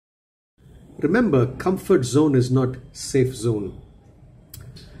Remember, comfort zone is not safe zone.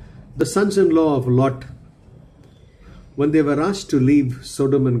 The sons-in-law of Lot, when they were asked to leave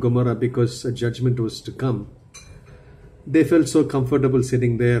Sodom and Gomorrah because a judgment was to come, they felt so comfortable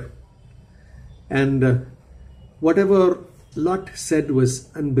sitting there. And whatever Lot said was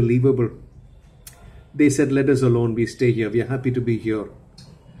unbelievable. They said, let us alone, we stay here. We are happy to be here.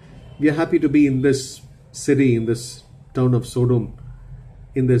 We are happy to be in this city, in this town of Sodom,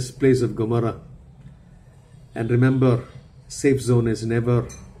 in this place of Gomorrah. And remember, comfort zone is never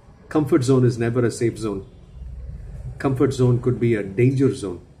a safe zone. Comfort zone could be a danger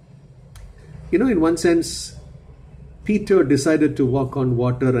zone. You know, in one sense, Peter decided to walk on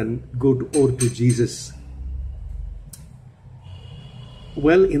water and go over to Jesus.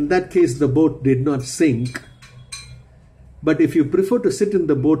 Well, in that case, the boat did not sink. But if you prefer to sit in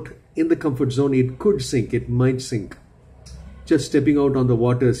the boat in the comfort zone, it could sink, it might sink. Just stepping out on the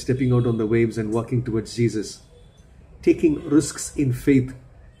water, stepping out on the waves and walking towards Jesus. Taking risks in faith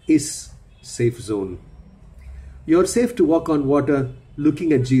is safe zone. You're safe to walk on water,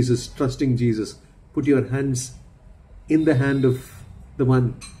 looking at Jesus, trusting Jesus. Put your hands in the hand of the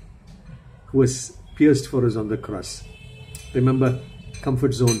one who was pierced for us on the cross. Remember,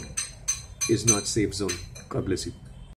 comfort zone is not safe zone. God bless you.